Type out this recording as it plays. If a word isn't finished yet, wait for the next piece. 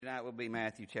Tonight will be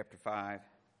Matthew chapter 5,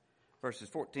 verses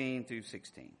 14 through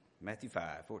 16. Matthew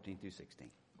 5, 14 through 16.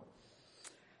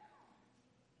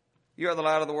 You are the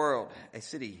light of the world. A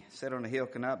city set on a hill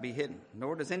cannot be hidden,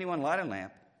 nor does anyone light a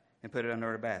lamp and put it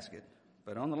under a basket,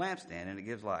 but on the lampstand, and it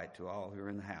gives light to all who are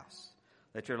in the house.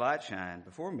 Let your light shine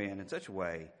before men in such a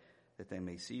way that they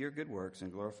may see your good works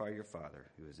and glorify your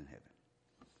Father who is in heaven.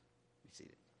 Be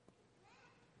seated.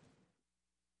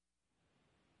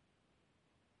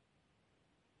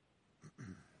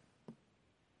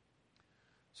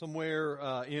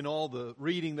 Somewhere in all the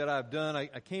reading that I've done,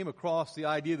 I came across the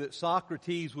idea that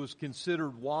Socrates was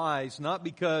considered wise, not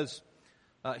because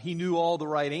he knew all the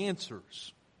right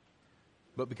answers,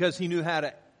 but because he knew how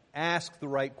to ask the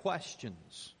right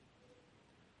questions.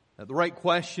 The right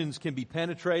questions can be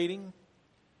penetrating,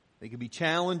 they can be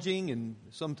challenging and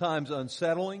sometimes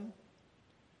unsettling,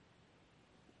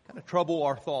 kind of trouble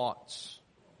our thoughts.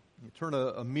 You turn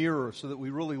a mirror so that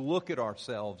we really look at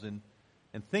ourselves and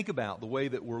think about the way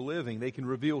that we're living. They can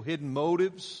reveal hidden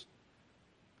motives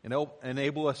and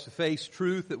enable us to face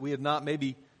truth that we have not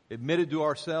maybe admitted to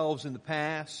ourselves in the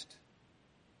past.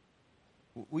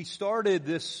 We started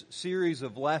this series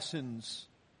of lessons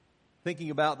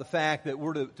thinking about the fact that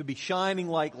we're to be shining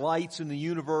like lights in the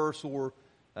universe, or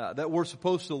that we're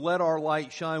supposed to let our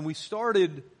light shine. We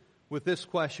started with this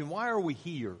question: why are we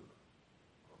here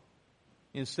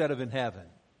instead of in heaven?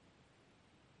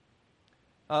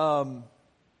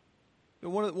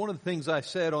 One of the things I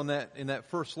said in that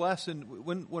first lesson,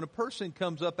 when a person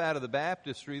comes up out of the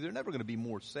baptistry, they're never going to be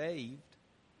more saved.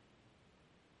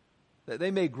 That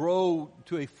they may grow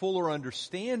to a fuller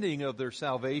understanding of their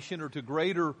salvation or to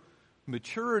greater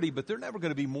maturity, but they're never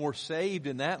going to be more saved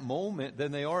in that moment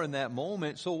than they are in that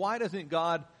moment. So why doesn't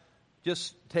God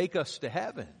just take us to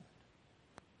heaven?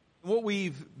 What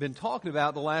we've been talking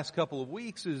about the last couple of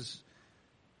weeks is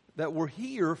that we're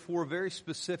here for a very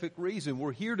specific reason.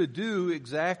 We're here to do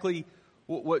exactly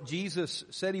what Jesus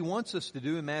said He wants us to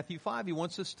do in Matthew 5. He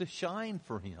wants us to shine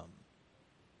for Him.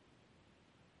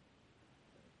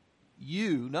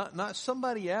 You, not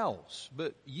somebody else,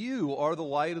 but you are the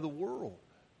light of the world.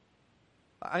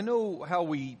 I know how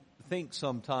we think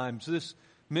sometimes. This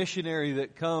missionary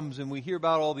that comes and we hear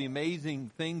about all the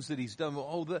amazing things that he's done.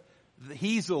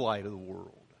 He's the light of the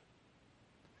world.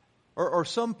 Or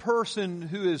some person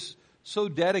who is so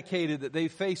dedicated that they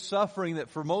face suffering that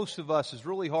for most of us is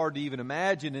really hard to even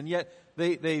imagine, and yet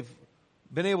they've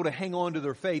been able to hang on to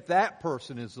their faith. That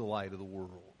person is the light of the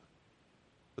world.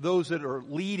 Those that are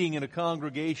leading in a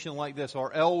congregation like this,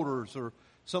 our elders or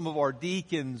some of our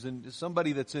deacons and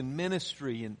somebody that's in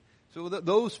ministry, and so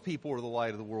those people are the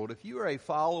light of the world. If you are a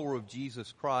follower of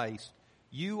Jesus Christ,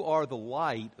 you are the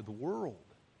light of the world.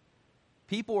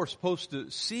 People are supposed to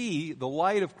see the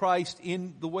light of Christ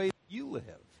in the way you live.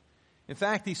 In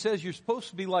fact, He says you're supposed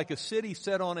to be like a city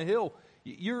set on a hill.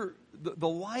 You're the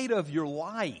light of your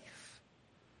life.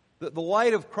 The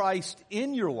light of Christ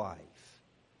in your life.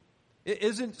 It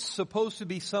isn't supposed to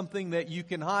be something that you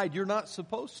can hide. You're not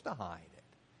supposed to hide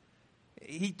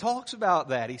it. He talks about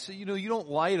that. He said, you don't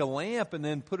light a lamp and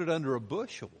then put it under a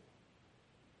bushel.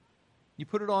 You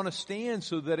put it on a stand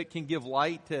so that it can give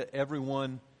light to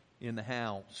everyone in the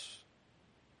house.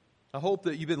 I hope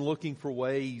that you've been looking for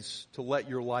ways to let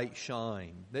your light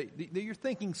shine. That you're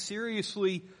thinking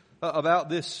seriously about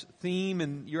this theme,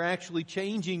 and you're actually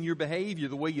changing your behavior,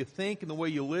 the way you think and the way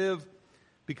you live,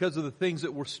 because of the things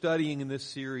that we're studying in this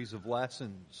series of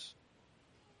lessons.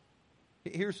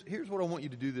 Here's what I want you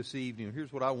to do this evening.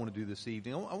 Here's what I want to do this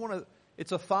evening.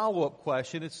 It's a follow-up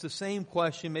question. It's the same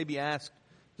question, maybe asked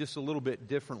just a little bit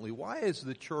differently. Why has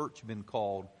the church been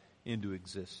called into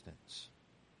existence?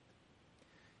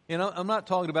 And I'm not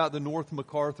talking about the North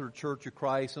MacArthur Church of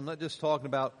Christ. I'm not just talking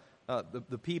about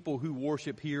the people who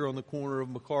worship here on the corner of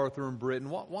MacArthur and Britain.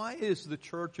 Why is the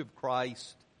Church of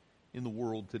Christ in the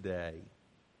world today?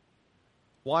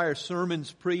 Why are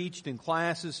sermons preached and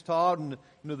classes taught, and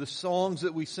the songs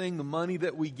that we sing, the money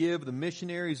that we give, the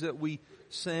missionaries that we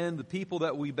send, the people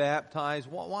that we baptize?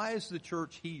 Why is the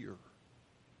church here?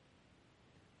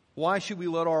 Why should we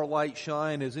let our light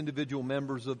shine as individual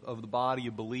members of the body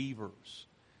of believers?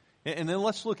 And then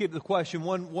let's look at the question,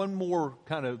 one more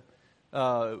kind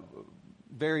of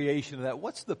variation of that.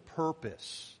 What's the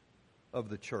purpose of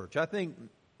the church? I think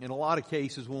in a lot of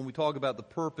cases when we talk about the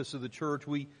purpose of the church,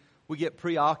 we get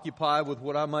preoccupied with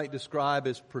what I might describe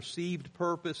as perceived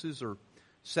purposes or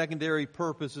secondary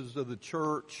purposes of the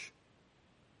church.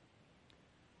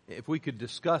 If we could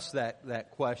discuss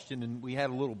that question, and we had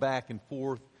a little back and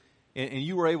forth, and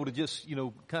you were able to just,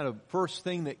 kind of first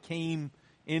thing that came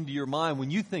into your mind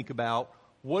when you think about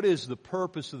what is the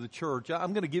purpose of the church?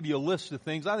 I'm going to give you a list of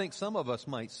things I think some of us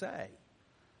might say.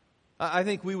 I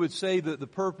think we would say that the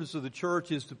purpose of the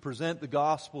church is to present the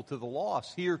gospel to the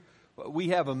lost. Here we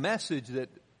have a message that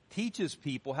teaches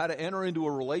people how to enter into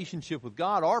a relationship with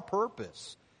God. Our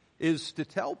purpose is to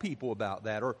tell people about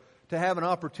that, or to have an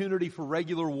opportunity for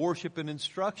regular worship and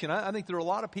instruction. I think there are a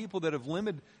lot of people that have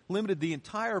limited the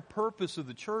entire purpose of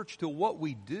the church to what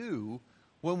we do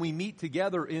when we meet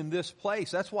together in this place.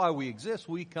 That's why we exist.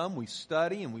 We come, we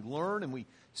study, and we learn, and we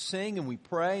sing, and we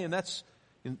pray, and that's,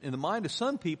 in the mind of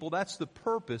some people, that's the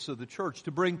purpose of the church,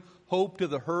 to bring hope to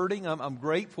the hurting. I'm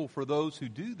grateful for those who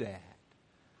do that.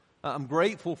 I'm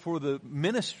grateful for the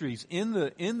ministries in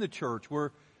the church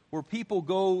where people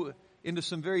go into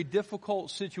some very difficult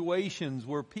situations,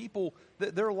 where people,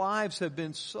 their lives have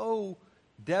been so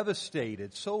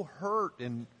devastated, so hurt,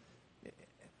 and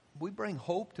we bring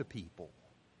hope to people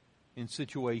in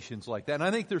situations like that. And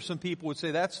I think there's some people who would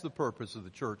say that's the purpose of the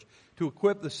church, to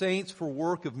equip the saints for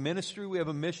work of ministry. We have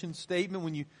a mission statement.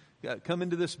 When you come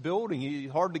into this building,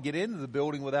 it's hard to get into the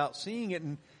building without seeing it.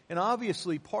 And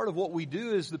obviously part of what we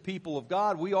do as the people of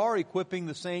God, we are equipping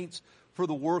the saints for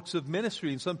the works of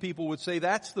ministry. And some people would say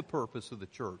that's the purpose of the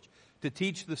church, to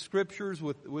teach the Scriptures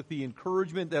with the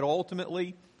encouragement that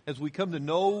ultimately, as we come to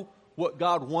know what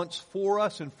God wants for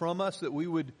us and from us, that we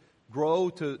would grow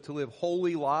to live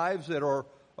holy lives that are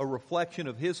a reflection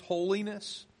of His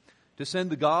holiness, to send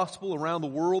the gospel around the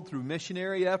world through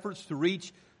missionary efforts, to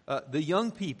reach the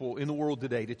young people in the world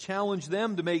today, to challenge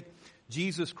them to make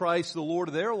Jesus Christ the Lord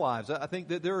of their lives. I think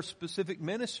that there are specific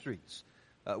ministries.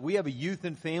 We have a youth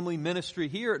and family ministry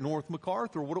here at North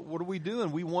MacArthur. What are we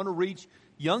doing? We want to reach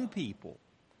young people.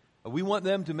 We want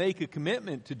them to make a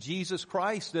commitment to Jesus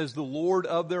Christ as the Lord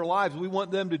of their lives. We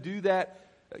want them to do that,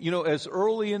 as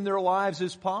early in their lives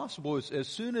as possible, as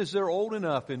soon as they're old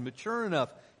enough and mature enough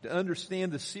to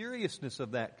understand the seriousness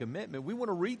of that commitment. We want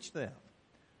to reach them.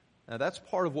 Now, that's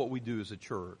part of what we do as a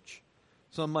church.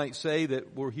 Some might say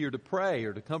that we're here to pray,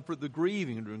 or to comfort the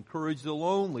grieving, or to encourage the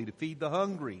lonely, to feed the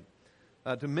hungry,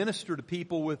 to minister to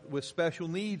people with special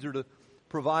needs, or to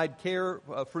provide care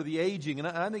for the aging. And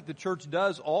I think the church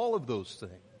does all of those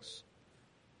things.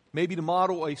 Maybe to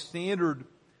model a standard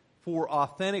for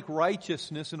authentic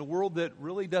righteousness in a world that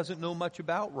really doesn't know much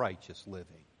about righteous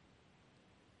living.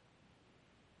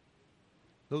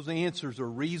 Those answers are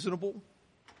reasonable.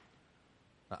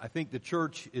 I think the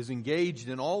church is engaged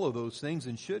in all of those things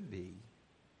and should be.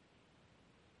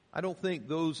 I don't think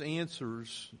those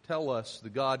answers tell us the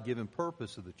God-given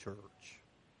purpose of the church.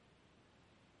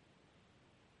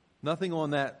 Nothing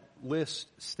on that list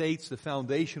states the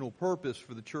foundational purpose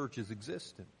for the church's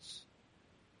existence.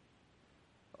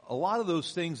 A lot of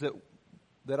those things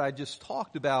that I just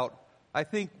talked about, I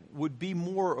think, would be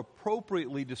more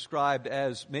appropriately described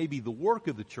as maybe the work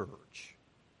of the church.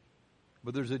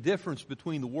 But there's a difference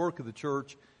between the work of the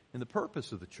church and the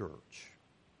purpose of the church.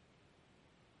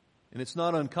 And it's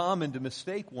not uncommon to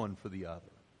mistake one for the other.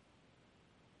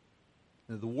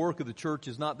 The work of the church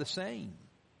is not the same.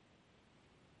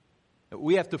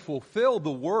 We have to fulfill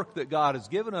the work that God has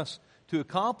given us to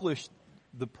accomplish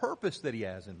the purpose that He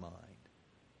has in mind.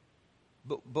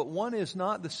 But one is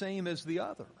not the same as the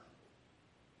other.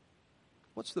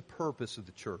 What's the purpose of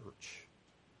the church?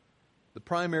 The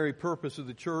primary purpose of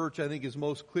the church, I think, is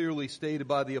most clearly stated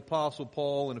by the Apostle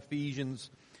Paul in Ephesians.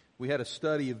 We had a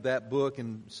study of that book,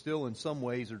 and still in some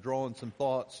ways are drawing some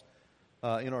thoughts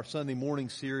in our Sunday morning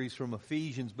series from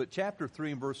Ephesians. But chapter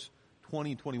 3 and verse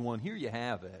 20 and 21, here you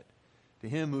have it. To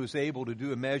Him who is able to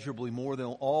do immeasurably more than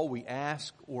all we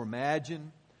ask or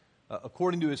imagine,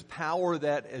 according to His power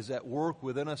that is at work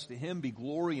within us, to Him be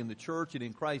glory in the church and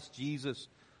in Christ Jesus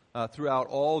throughout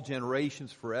all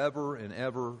generations, forever and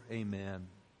ever. Amen.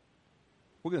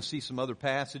 We're going to see some other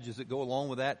passages that go along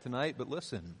with that tonight, but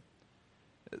listen.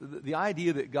 The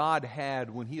idea that God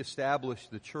had when He established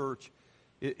the church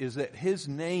is that His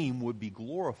name would be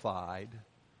glorified.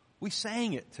 We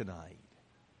sang it tonight.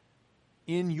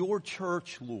 In your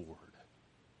church, Lord,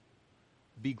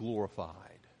 be glorified.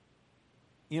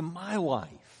 In my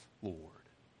life, Lord,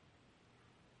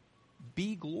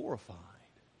 be glorified.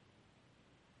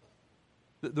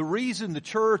 The reason the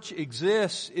church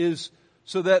exists is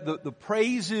so that the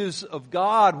praises of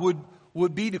God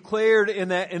would be declared,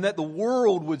 and that the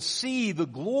world would see the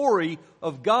glory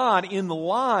of God in the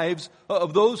lives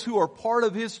of those who are part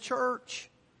of His church.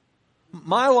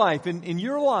 My life and in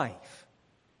your life.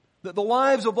 The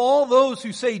lives of all those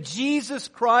who say Jesus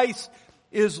Christ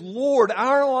is Lord.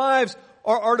 Our lives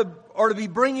are to be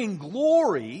bringing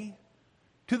glory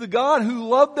to the God who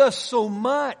loved us so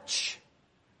much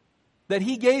that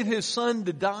He gave His Son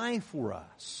to die for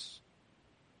us.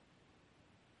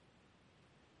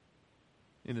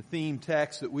 in a theme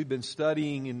text that we've been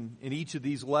studying in each of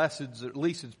these lessons. At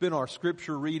least it's been our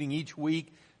scripture reading each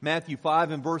week. Matthew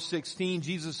 5 and verse 16,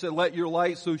 Jesus said, "Let your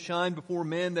light so shine before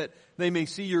men that they may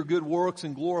see your good works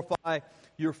and glorify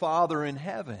your Father in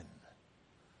heaven."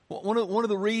 One of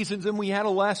the reasons, and we had a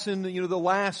lesson, the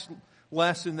last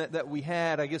lesson that we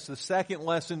had, I guess the second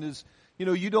lesson is,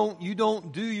 you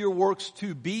don't do your works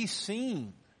to be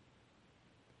seen.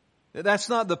 That's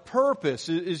not the purpose,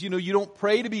 you don't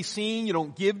pray to be seen, you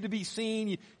don't give to be seen,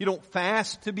 you don't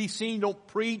fast to be seen, you don't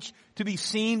preach to be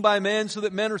seen by men so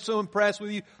that men are so impressed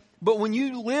with you. But when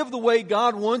you live the way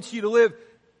God wants you to live,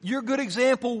 your good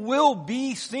example will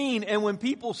be seen. And when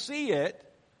people see it,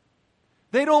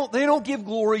 they don't give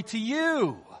glory to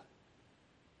you.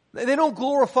 They don't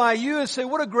glorify you and say,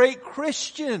 "What a great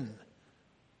Christian."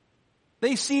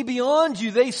 They see beyond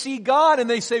you, they see God, and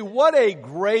they say, "What a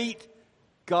great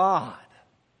God.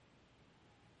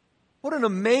 What an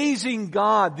amazing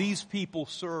God these people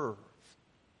serve."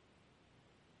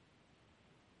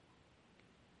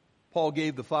 Paul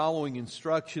gave the following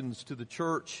instructions to the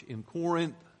church in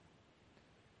Corinth.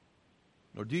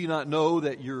 "Or do you not know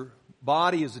that your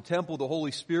body is a temple of the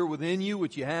Holy Spirit within you,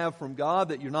 which you have from God,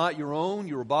 that you're not your own,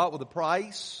 you were bought with a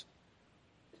price?"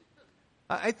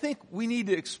 I think we need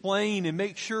to explain and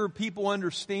make sure people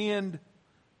understand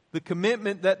the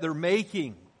commitment that they're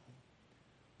making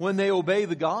when they obey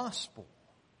the gospel.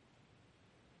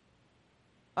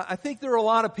 I think there are a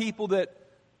lot of people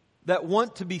that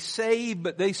want to be saved,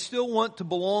 but they still want to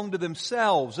belong to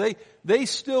themselves. They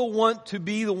still want to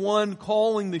be the one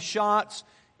calling the shots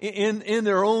in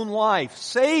their own life.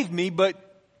 Save me, but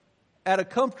at a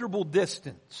comfortable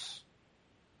distance.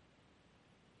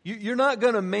 You're not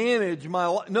going to manage my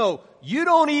life. No, you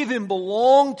don't even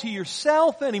belong to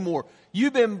yourself anymore.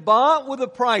 You've been bought with a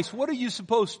price. What are you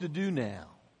supposed to do now?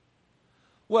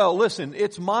 Well, listen,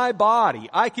 it's my body.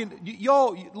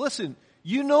 Y'all, listen,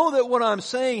 you know that what I'm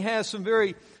saying has some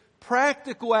very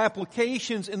practical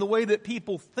applications in the way that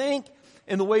people think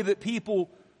and the way that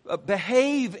people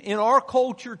behave in our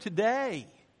culture today.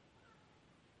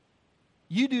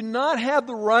 You do not have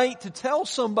the right to tell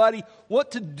somebody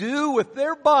what to do with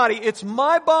their body. It's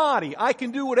my body. I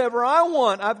can do whatever I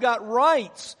want. I've got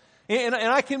rights. And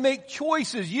I can make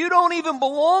choices. You don't even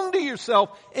belong to yourself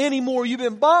anymore. You've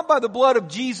been bought by the blood of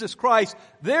Jesus Christ.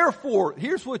 Therefore,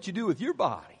 here's what you do with your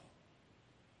body.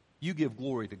 You give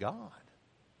glory to God.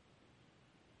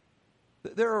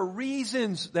 There are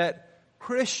reasons that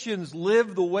Christians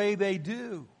live the way they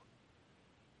do.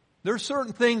 There are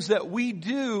certain things that we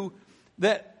do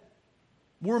that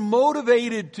we're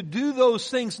motivated to do those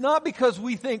things not because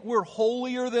we think we're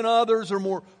holier than others or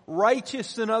more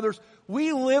righteous than others.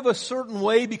 We live a certain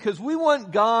way because we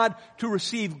want God to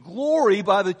receive glory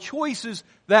by the choices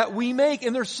that we make.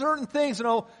 And there's certain things, and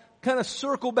I'll kind of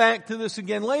circle back to this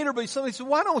again later, but somebody said,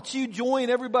 "Why don't you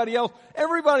join everybody else?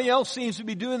 Everybody else seems to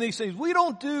be doing these things. We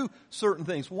don't do certain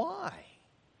things." Why?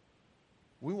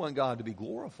 We want God to be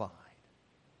glorified.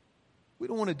 We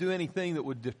don't want to do anything that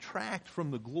would detract from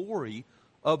the glory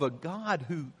of a God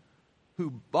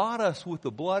who bought us with the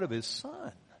blood of His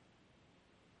Son.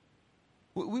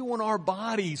 We want our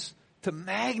bodies to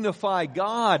magnify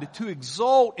God, to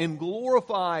exalt and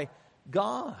glorify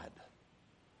God.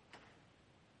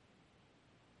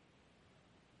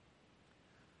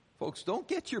 Folks, don't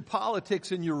get your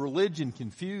politics and your religion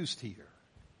confused here.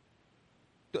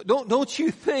 Don't you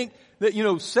think that,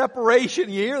 separation,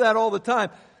 you hear that all the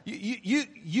time.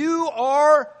 You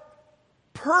are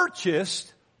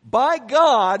purchased by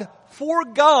God for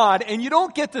God, and you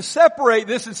don't get to separate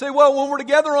this and say, "Well, when we're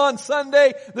together on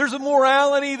Sunday, there's a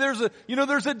morality, there's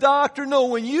a doctrine." No,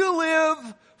 when you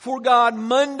live for God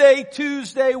Monday,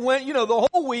 Tuesday, the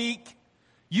whole week,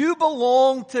 you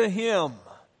belong to Him.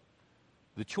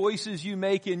 The choices you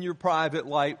make in your private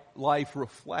life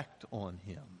reflect on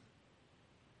Him.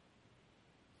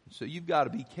 So you've got to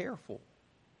be careful.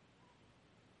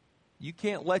 You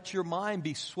can't let your mind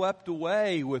be swept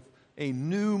away with a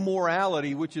new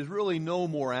morality, which is really no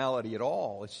morality at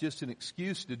all. It's just an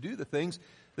excuse to do the things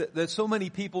that so many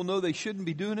people know they shouldn't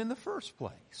be doing in the first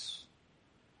place.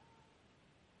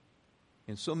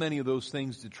 And so many of those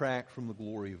things detract from the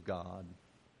glory of God.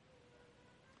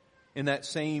 In that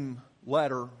same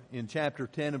letter, in chapter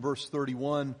 10 and verse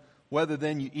 31, "Whether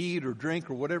then you eat or drink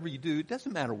or whatever you do, it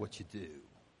doesn't matter what you do."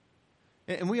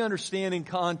 And we understand in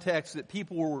context that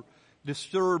people were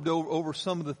disturbed over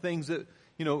some of the things that,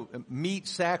 meat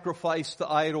sacrificed to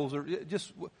idols, or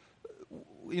just,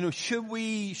 should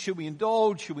we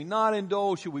indulge? Should we not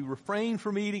indulge? Should we refrain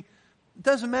from eating? It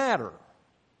doesn't matter.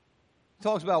 It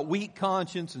talks about weak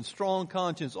conscience and strong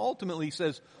conscience. Ultimately, he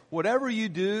says, whatever you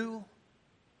do,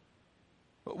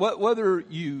 Whether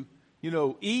you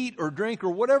eat or drink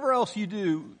or whatever else you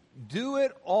do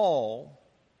it all.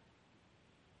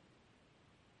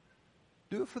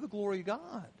 Do it for the glory of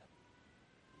God.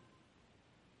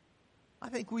 I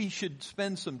think we should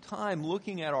spend some time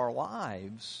looking at our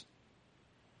lives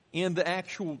and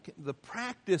the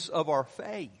practice of our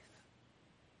faith.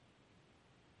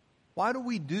 Why do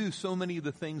we do so many of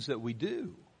the things that we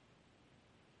do?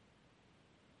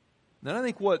 And I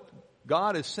think what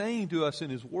God is saying to us in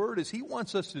His Word is He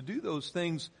wants us to do those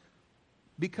things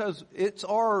because it's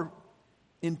our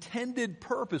intended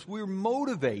purpose. We're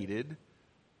motivated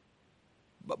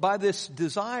by this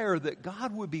desire that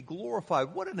God would be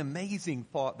glorified. What an amazing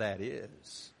thought that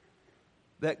is.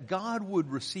 That God would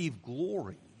receive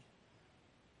glory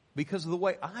because of the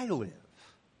way I live.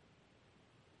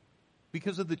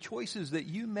 Because of the choices that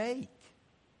you make.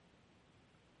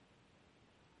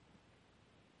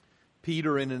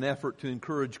 Peter, in an effort to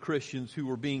encourage Christians who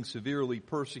were being severely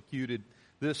persecuted,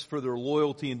 this for their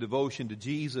loyalty and devotion to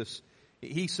Jesus,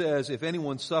 he says, if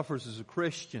anyone suffers as a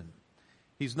Christian,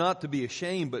 he's not to be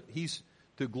ashamed, but he's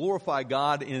to glorify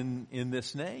God in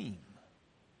this name.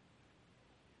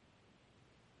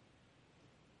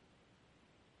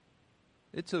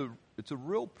 It's a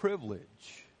real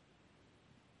privilege.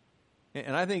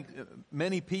 And I think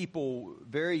many people,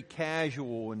 very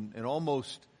casual and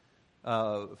almost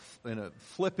in a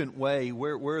flippant way,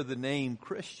 wear the name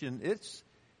Christian.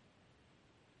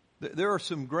 There are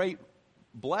some great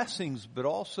blessings, but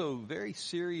also very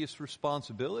serious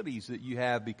responsibilities that you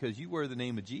have because you wear the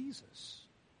name of Jesus.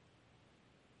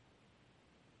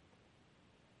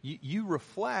 You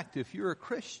reflect, if you're a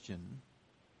Christian,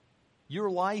 your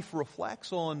life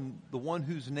reflects on the one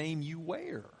whose name you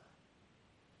wear.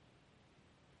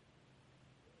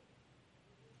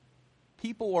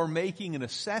 People are making an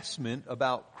assessment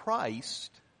about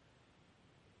Christ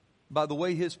by the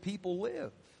way His people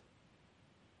live.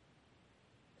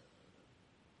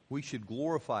 We should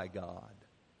glorify God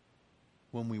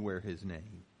when we wear His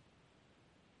name.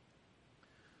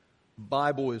 The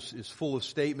Bible is full of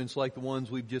statements like the ones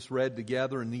we've just read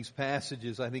together, and these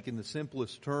passages, I think in the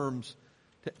simplest terms,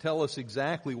 tell us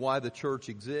exactly why the church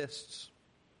exists.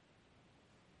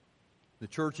 The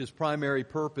church's primary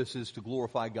purpose is to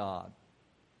glorify God.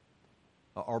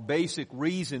 Our basic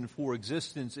reason for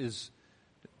existence is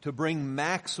to bring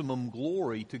maximum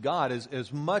glory to God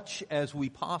as much as we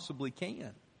possibly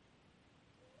can.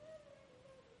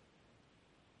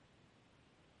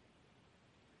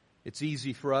 It's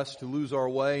easy for us to lose our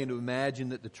way and to imagine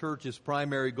that the church's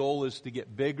primary goal is to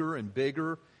get bigger and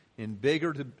bigger and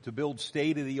bigger, to build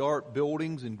state-of-the-art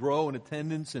buildings and grow in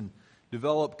attendance and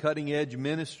develop cutting-edge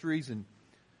ministries. And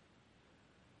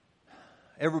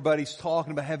everybody's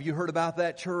talking about, have you heard about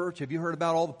that church? Have you heard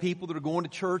about all the people that are going to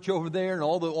church over there and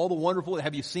all the wonderful,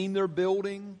 have you seen their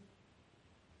building?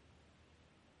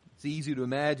 It's easy to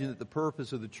imagine that the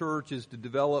purpose of the church is to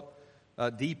develop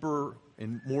deeper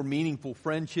and more meaningful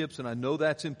friendships, and I know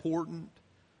that's important.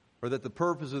 Or that the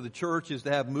purpose of the church is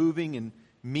to have moving and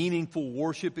meaningful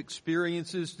worship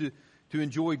experiences, to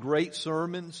enjoy great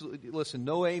sermons. Listen,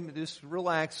 no aim, just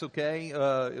relax, okay?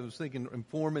 I was thinking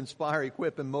inform, inspire,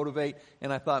 equip, and motivate,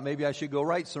 and I thought maybe I should go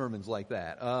write sermons like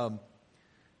that.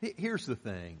 Here's the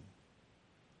thing.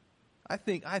 I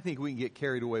think we can get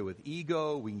carried away with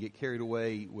ego. We can get carried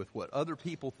away with what other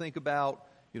people think about,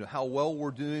 how well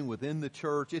we're doing within the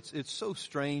church. It's so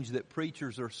strange that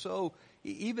preachers are so,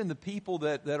 even the people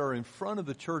that are in front of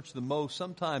the church the most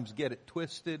sometimes get it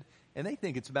twisted, and they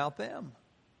think it's about them.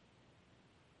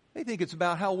 They think it's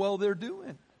about how well they're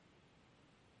doing.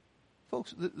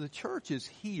 Folks, the church is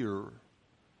here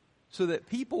so that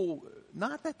people,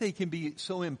 not that they can be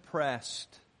so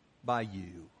impressed by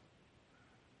you,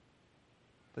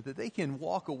 but that they can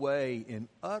walk away in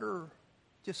utter,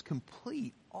 just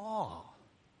complete awe.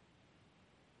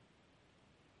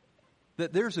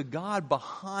 That there's a God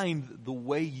behind the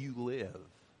way you live.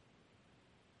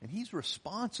 And He's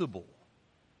responsible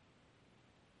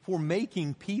for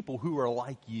making people who are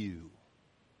like you.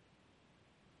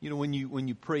 When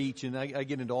you preach, and I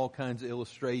get into all kinds of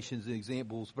illustrations and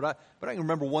examples, but I can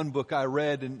remember one book I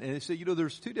read, and it said,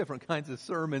 there's two different kinds of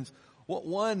sermons.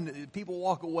 One, people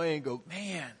walk away and go,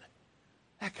 man,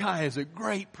 that guy is a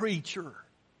great preacher.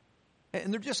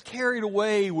 And they're just carried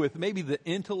away with maybe the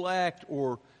intellect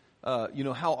or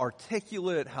how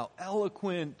articulate, how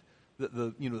eloquent,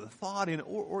 the thought in it,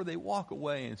 or they walk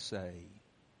away and say,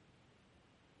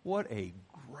 what a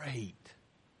great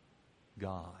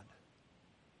God.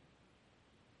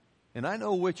 And I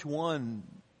know which one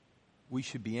we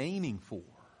should be aiming for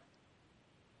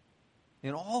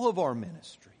in all of our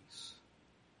ministries.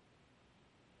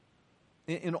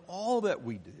 in all that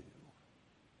we do.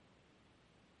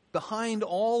 Behind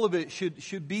all of it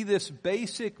should be this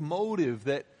basic motive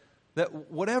that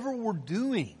whatever we're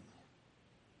doing,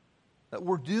 that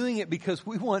we're doing it because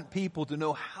we want people to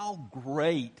know how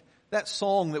great, that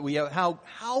song that we have,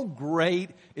 how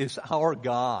great is our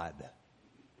God.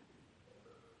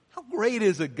 How great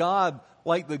is a God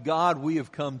like the God we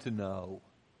have come to know?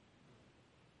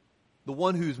 The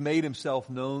one who's made himself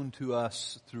known to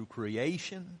us through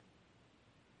creation.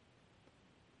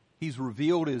 He's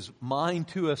revealed his mind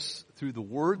to us through the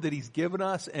word that he's given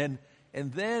us, and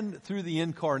then through the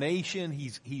incarnation,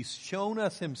 he's shown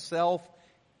us himself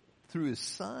through his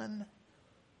Son.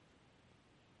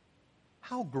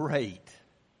 How great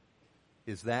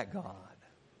is that God?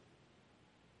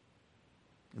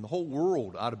 And the whole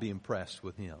world ought to be impressed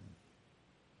with him.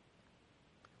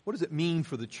 What does it mean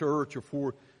for the church or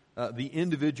for the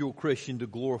individual Christian to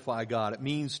glorify God? It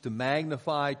means to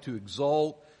magnify, to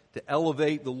exalt, to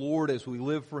elevate the Lord as we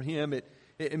live for him.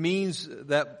 It means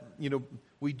that,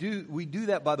 we do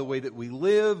that by the way that we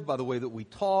live, by the way that we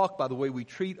talk, by the way we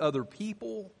treat other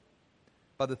people,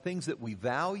 by the things that we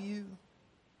value,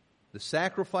 the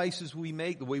sacrifices we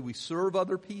make, the way we serve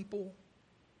other people,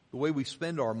 the way we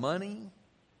spend our money,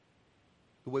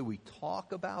 the way we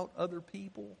talk about other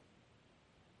people.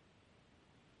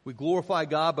 We glorify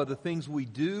God by the things we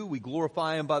do. We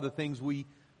glorify him by the things we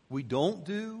don't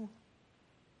do.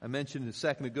 I mentioned a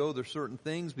second ago there's certain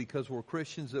things because we're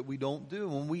Christians that we don't do.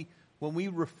 When we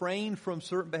refrain from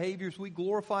certain behaviors, we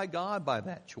glorify God by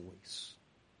that choice.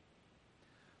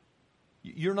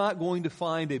 You're not going to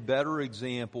find a better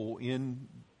example in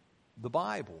the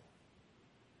Bible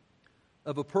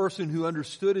of a person who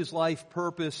understood his life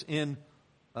purpose and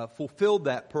fulfilled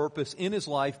that purpose in his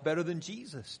life better than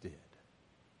Jesus did.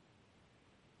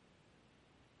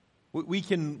 We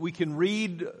can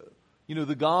read,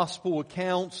 the gospel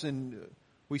accounts, and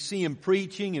we see him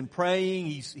preaching and praying.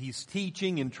 He's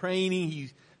teaching and training.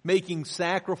 He's making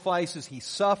sacrifices. He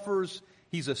suffers.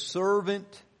 He's a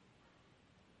servant.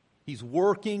 He's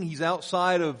working. He's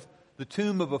outside of the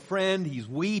tomb of a friend. He's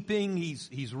weeping.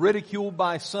 He's ridiculed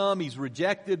by some. He's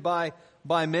rejected by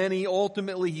many.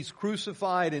 Ultimately, he's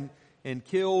crucified and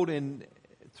killed. And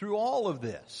through all of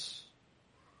this,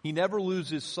 he never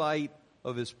loses sight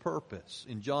of his purpose.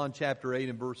 In John chapter 8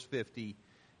 and verse 50,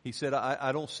 he said,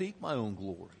 I don't seek my own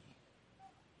glory.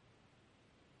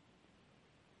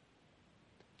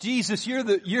 Jesus, you're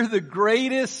the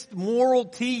greatest moral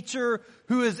teacher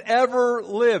who has ever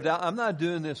lived. I'm not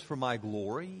doing this for my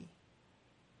glory.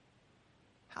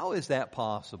 How is that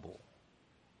possible?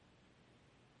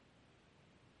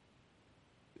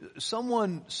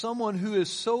 Someone who is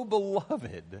so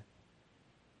beloved,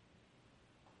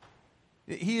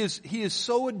 he is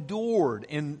so adored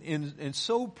and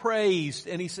so praised,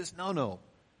 and he says, no.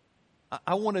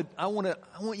 I want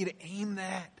you to aim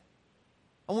that.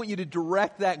 I want you to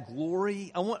direct that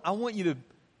glory. I want you to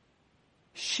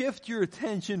shift your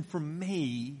attention from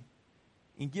me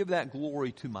and give that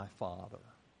glory to my Father.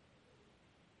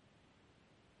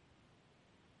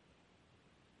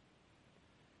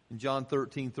 In John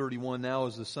 13:31, now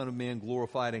is the Son of Man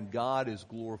glorified, and God is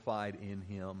glorified in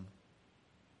him.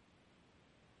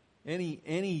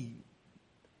 Any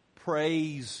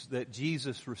praise that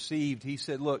Jesus received, he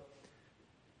said, look,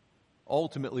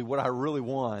 ultimately what I really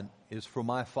want is for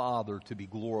my Father to be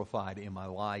glorified in my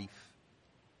life.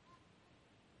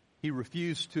 He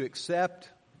refused to accept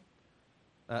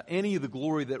any of the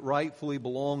glory that rightfully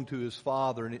belonged to his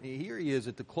Father. And here he is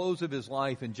at the close of his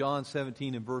life in John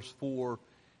 17 and verse 4,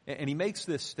 and he makes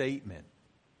this statement.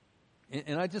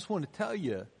 And I just want to tell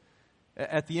you,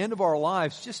 at the end of our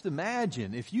lives, just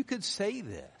imagine if you could say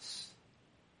this.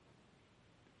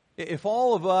 If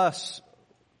all of us,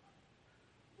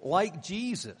 like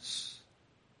Jesus,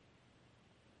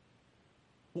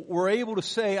 were able to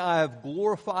say, I have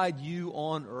glorified you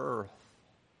on earth.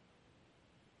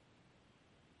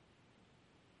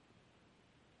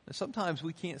 And sometimes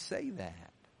we can't say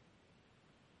that.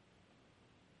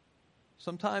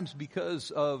 Sometimes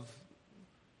because of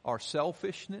our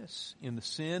selfishness in the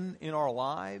sin in our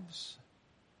lives,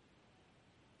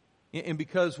 and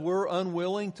because we're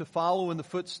unwilling to follow in the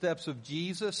footsteps of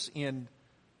Jesus in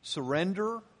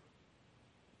surrender,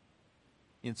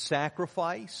 in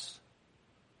sacrifice,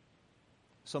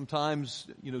 sometimes,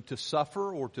 to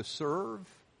suffer or to serve,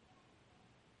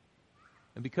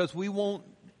 and because we won't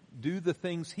do the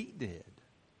things he did,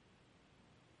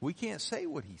 we can't say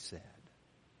what he said.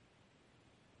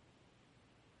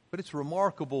 But it's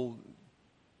remarkable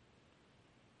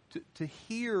to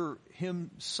hear him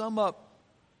sum up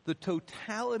the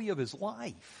totality of his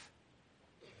life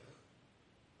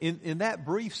in that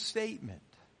brief statement,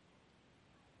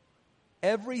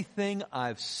 everything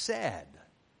I've said,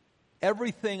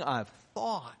 everything I've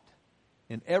thought,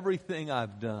 and everything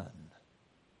I've done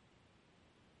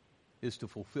is to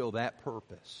fulfill that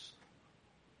purpose.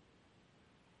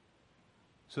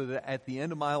 So that at the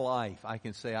end of my life, I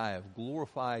can say, I have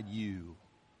glorified you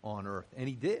on earth. And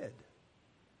He did.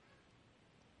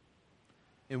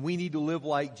 And we need to live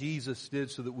like Jesus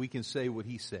did so that we can say what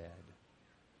He said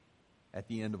at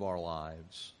the end of our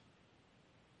lives.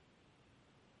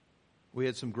 We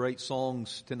had some great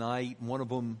songs tonight. One of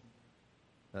them,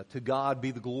 To God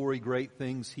be the glory, great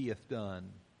things He hath done.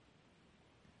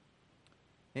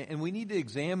 And we need to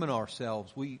examine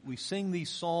ourselves. We sing these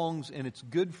songs, and it's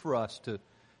good for us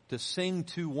to sing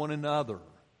to one another,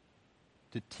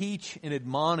 to teach and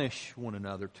admonish one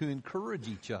another, to encourage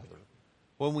each other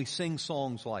when we sing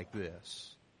songs like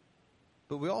this.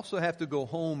 But we also have to go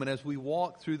home, and as we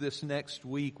walk through this next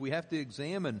week, we have to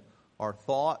examine our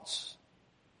thoughts,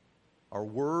 our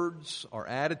words, our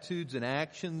attitudes and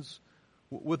actions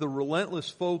with a relentless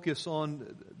focus on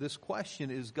this question: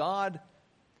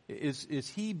 is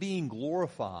He being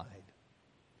glorified?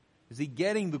 Is He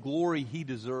getting the glory He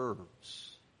deserves?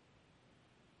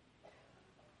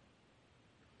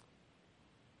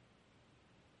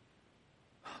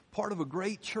 Part of a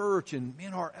great church, and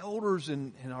our elders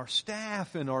and our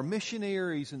staff and our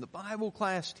missionaries and the Bible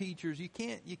class teachers, you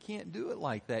can't do it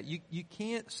like that. You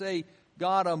can't say,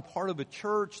 God, I'm part of a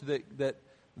church that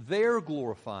they're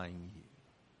glorifying you.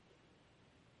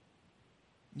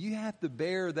 You have to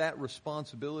bear that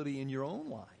responsibility in your own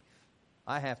life.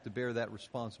 I have to bear that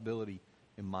responsibility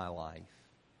in my life.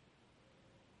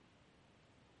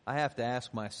 I have to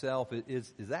ask myself,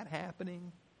 is that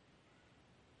happening?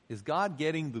 Is God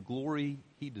getting the glory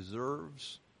He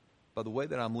deserves by the way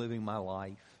that I'm living my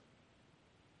life?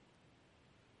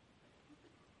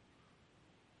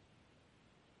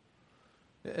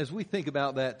 As we think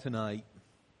about that tonight,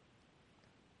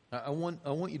 I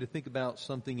want you to think about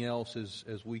something else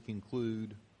as we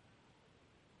conclude.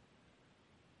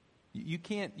 You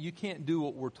can't do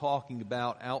what we're talking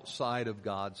about outside of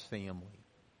God's family.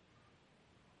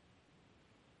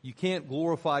 You can't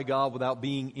glorify God without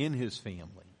being in His family.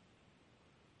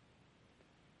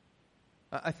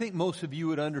 I think most of you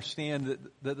would understand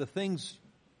that the things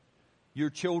your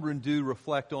children do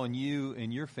reflect on you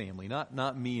and your family,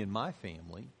 not me and my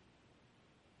family.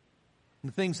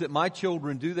 The things that my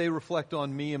children do, they reflect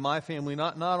on me and my family,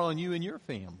 not on you and your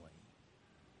family.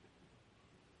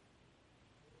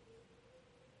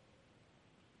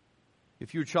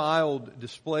 If your child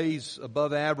displays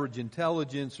above average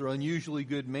intelligence or unusually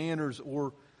good manners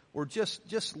or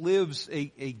just lives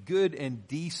a good and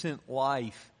decent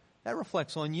life, that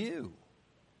reflects on you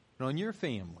and on your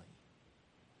family.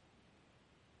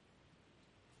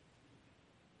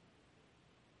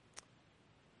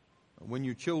 When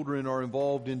your children are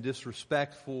involved in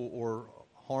disrespectful or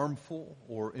harmful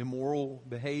or immoral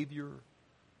behavior,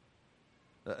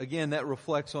 again, that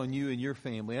reflects on you and your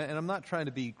family. And I'm not trying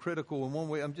to be critical in one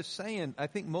way. I'm just saying, I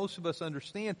think most of us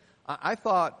understand. I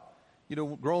thought,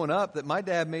 growing up, that my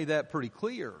dad made that pretty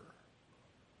clear.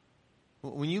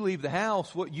 When you leave the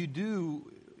house, what you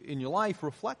do in your life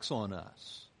reflects on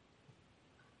us.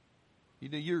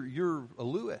 You're a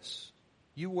Lewis.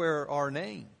 You wear our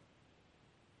name.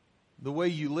 The way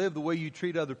you live, the way you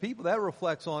treat other people, that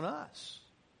reflects on us.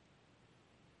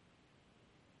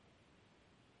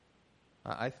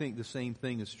 I think the same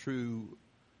thing is true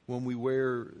when we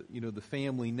wear, the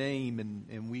family name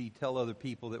and we tell other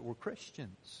people that we're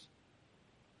Christians.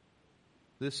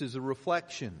 This is a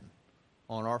reflection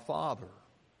on our Father.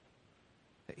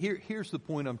 Here's the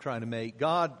point I'm trying to make.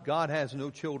 God has no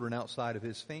children outside of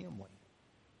His family.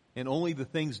 And only the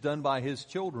things done by His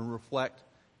children reflect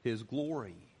His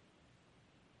glory.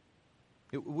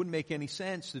 It wouldn't make any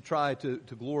sense to try to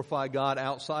glorify God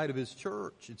outside of His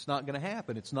church. It's not going to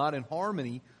happen. It's not in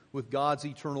harmony with God's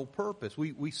eternal purpose.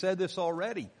 We said this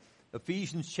already.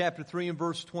 Ephesians chapter 3 and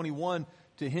verse 21,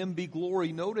 to Him be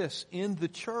glory, notice, in the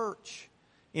church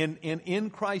and in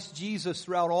Christ Jesus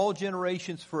throughout all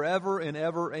generations forever and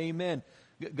ever. Amen.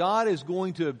 God is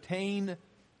going to obtain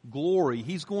glory.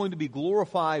 He's going to be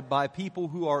glorified by people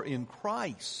who are in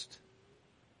Christ.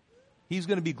 He's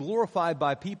going to be glorified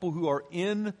by people who are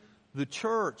in the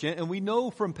church. And we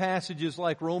know from passages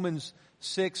like Romans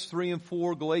 6, 3 and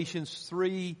 4, Galatians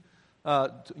 3,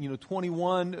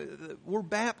 21, we're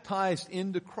baptized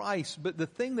into Christ. But the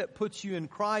thing that puts you in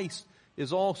Christ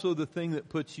is also the thing that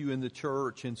puts you in the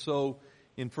church. And so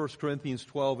in 1 Corinthians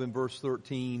 12 and verse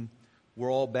 13,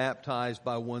 we're all baptized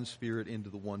by one Spirit into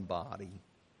the one body.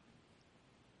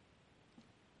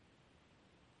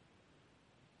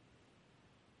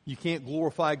 You can't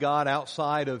glorify God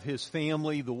outside of His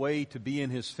family. The way to be in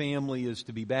His family is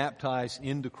to be baptized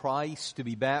into Christ, to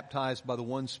be baptized by the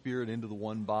one Spirit into the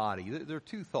one body. There are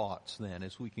two thoughts then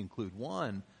as we conclude.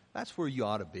 One, that's where you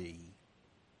ought to be.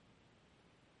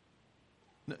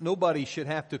 Nobody should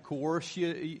have to coerce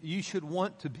you. You should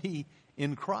want to be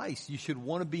in Christ. You should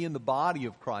want to be in the body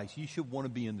of Christ. You should want to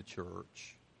be in the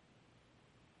church.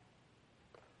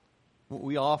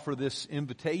 We offer this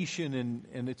invitation,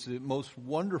 and it's the most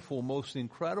wonderful, most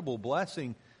incredible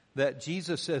blessing that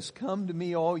Jesus says, "Come to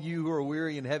me, all you who are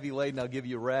weary and heavy laden, I'll give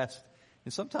you rest."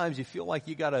 And sometimes you feel like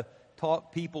you got to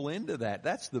talk people into that.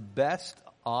 That's the best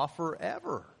offer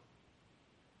ever.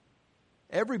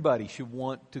 Everybody should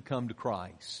want to come to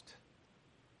Christ.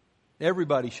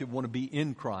 Everybody should want to be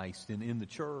in Christ and in the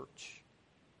church.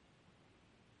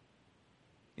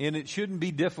 And it shouldn't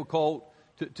be difficult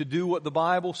to do what the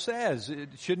Bible says.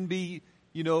 It shouldn't be,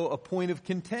 a point of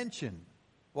contention.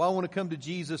 Well, I want to come to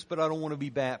Jesus, but I don't want to be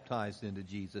baptized into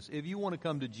Jesus. If you want to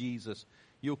come to Jesus,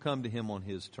 you'll come to Him on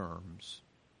His terms.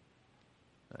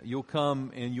 You'll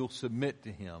come and you'll submit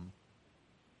to Him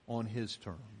on His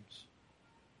terms.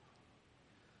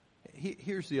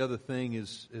 Here's the other thing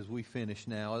as we finish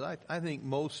now. I think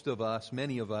most of us,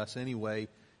 many of us anyway,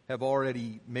 have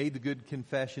already made the good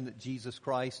confession that Jesus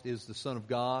Christ is the Son of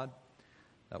God.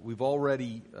 We've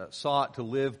already sought to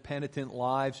live penitent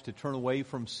lives, to turn away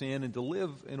from sin, and to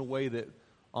live in a way that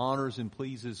honors and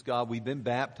pleases God. We've been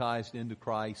baptized into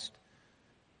Christ.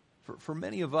 For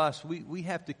many of us, we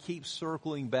have to keep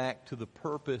circling back to the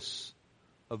purpose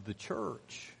of the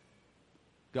church,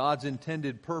 God's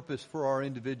intended purpose for our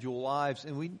individual lives,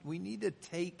 and we need to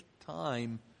take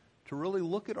time to really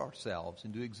look at ourselves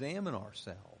and to examine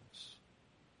ourselves.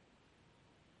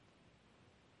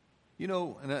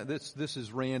 And this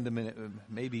is random and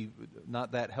maybe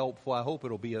not that helpful. I hope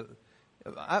it'll be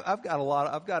I've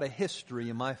got a history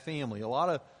in my family. A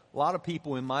lot of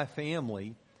people in my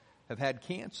family have had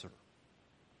cancer,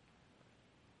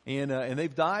 and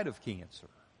they've died of cancer.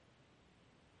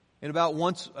 And about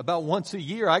once a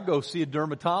year, I go see a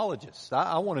dermatologist.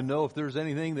 I want to know if there's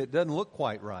anything that doesn't look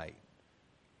quite right.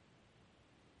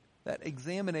 That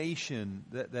examination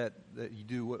that you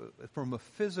do from a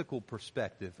physical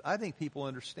perspective, I think people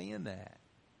understand that.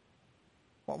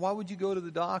 Why would you go to the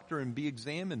doctor and be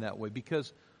examined that way?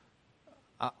 Because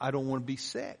I don't want to be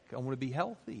sick. I want to be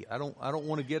healthy. I don't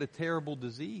want to get a terrible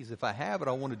disease. If I have it,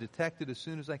 I want to detect it as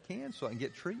soon as I can so I can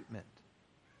get treatment.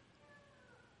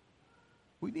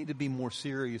 We need to be more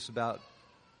serious about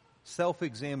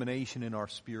self-examination in our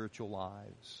spiritual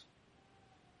lives.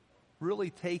 Really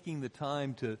taking the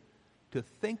time to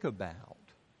think about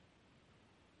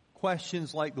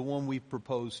questions like the one we've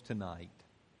proposed tonight.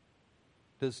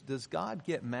 Does God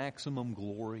get maximum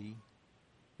glory?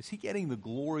 Is He getting the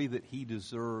glory that He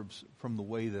deserves from the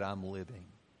way that I'm living?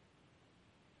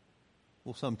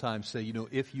 We'll sometimes say,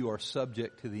 if you are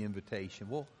subject to the invitation.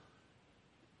 Well,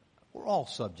 we're all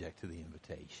subject to the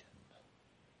invitation.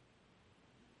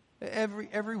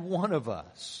 Every one of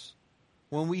us,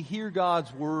 when we hear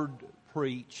God's word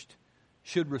preached,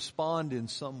 should respond in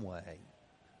some way.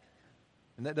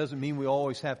 And that doesn't mean we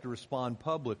always have to respond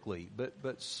publicly,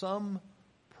 but some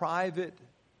private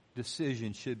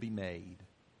decision should be made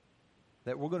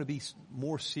that we're going to be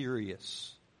more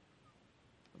serious,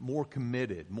 more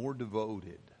committed, more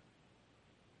devoted,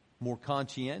 more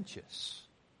conscientious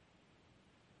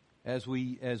as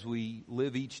we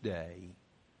live each day,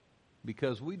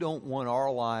 because we don't want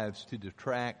our lives to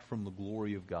detract from the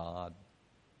glory of God.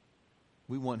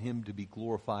 We want Him to be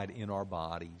glorified in our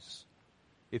bodies.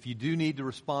 If you do need to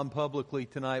respond publicly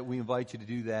tonight, we invite you to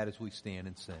do that as we stand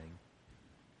and sing.